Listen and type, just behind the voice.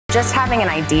Just having an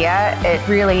idea, it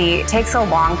really takes a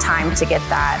long time to get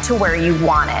that to where you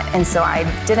want it. And so I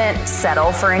didn't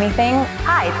settle for anything.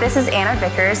 Hi, this is Anna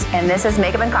Vickers, and this is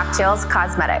Makeup and Cocktails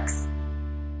Cosmetics.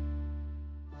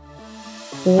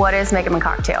 What is Makeup and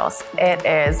Cocktails? It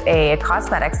is a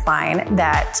cosmetics line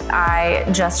that I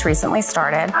just recently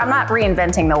started. I'm not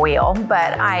reinventing the wheel,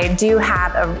 but I do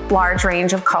have a large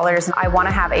range of colors. I want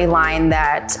to have a line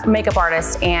that makeup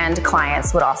artists and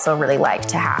clients would also really like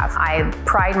to have. I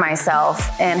pride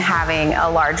myself in having a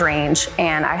large range,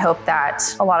 and I hope that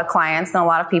a lot of clients and a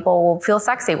lot of people will feel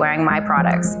sexy wearing my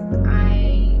products.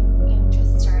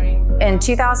 In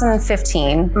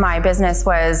 2015, my business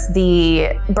was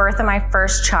the birth of my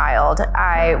first child.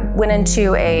 I went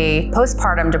into a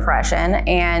postpartum depression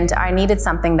and I needed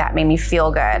something that made me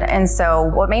feel good. And so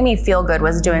what made me feel good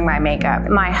was doing my makeup.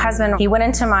 My husband, he went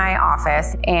into my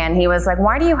office and he was like,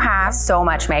 "Why do you have so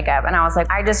much makeup?" And I was like,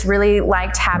 "I just really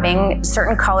liked having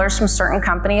certain colors from certain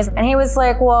companies." And he was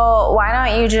like, "Well, why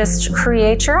don't you just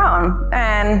create your own?"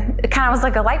 And it kind of was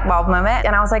like a light bulb moment.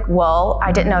 And I was like, well,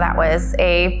 I didn't know that was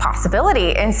a possibility.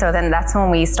 And so then that's when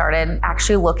we started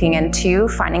actually looking into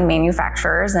finding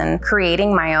manufacturers and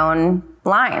creating my own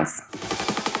lines.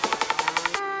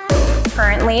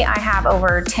 Currently, I have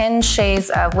over 10 shades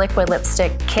of liquid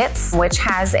lipstick kits, which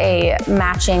has a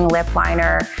matching lip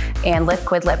liner and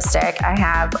liquid lipstick. I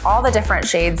have all the different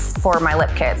shades for my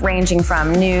lip kits, ranging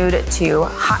from nude to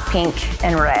hot pink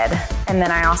and red. And then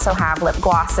I also have lip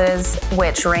glosses,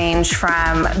 which range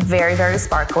from very, very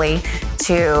sparkly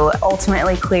to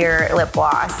ultimately clear lip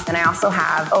gloss. And I also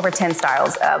have over 10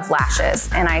 styles of lashes.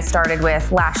 And I started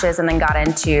with lashes and then got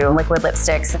into liquid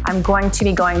lipsticks. I'm going to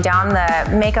be going down the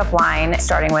makeup line,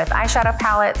 starting with eyeshadow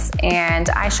palettes and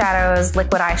eyeshadows,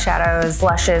 liquid eyeshadows,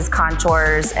 blushes,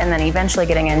 contours, and then eventually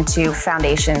getting into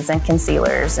foundations and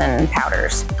concealers and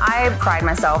powders. I pride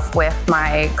myself with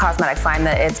my cosmetics line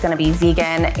that it's gonna be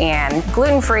vegan and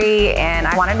gluten-free, and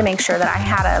I wanted to make sure that I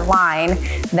had a line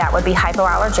that would be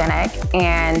hypoallergenic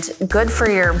and good for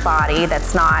your body,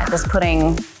 that's not just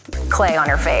putting clay on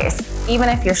your face. Even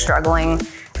if you're struggling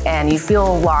and you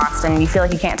feel lost and you feel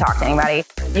like you can't talk to anybody,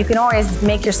 you can always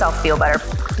make yourself feel better.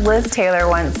 Liz Taylor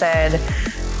once said,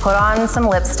 "Put on some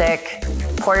lipstick,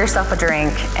 pour yourself a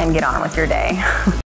drink, and get on with your day."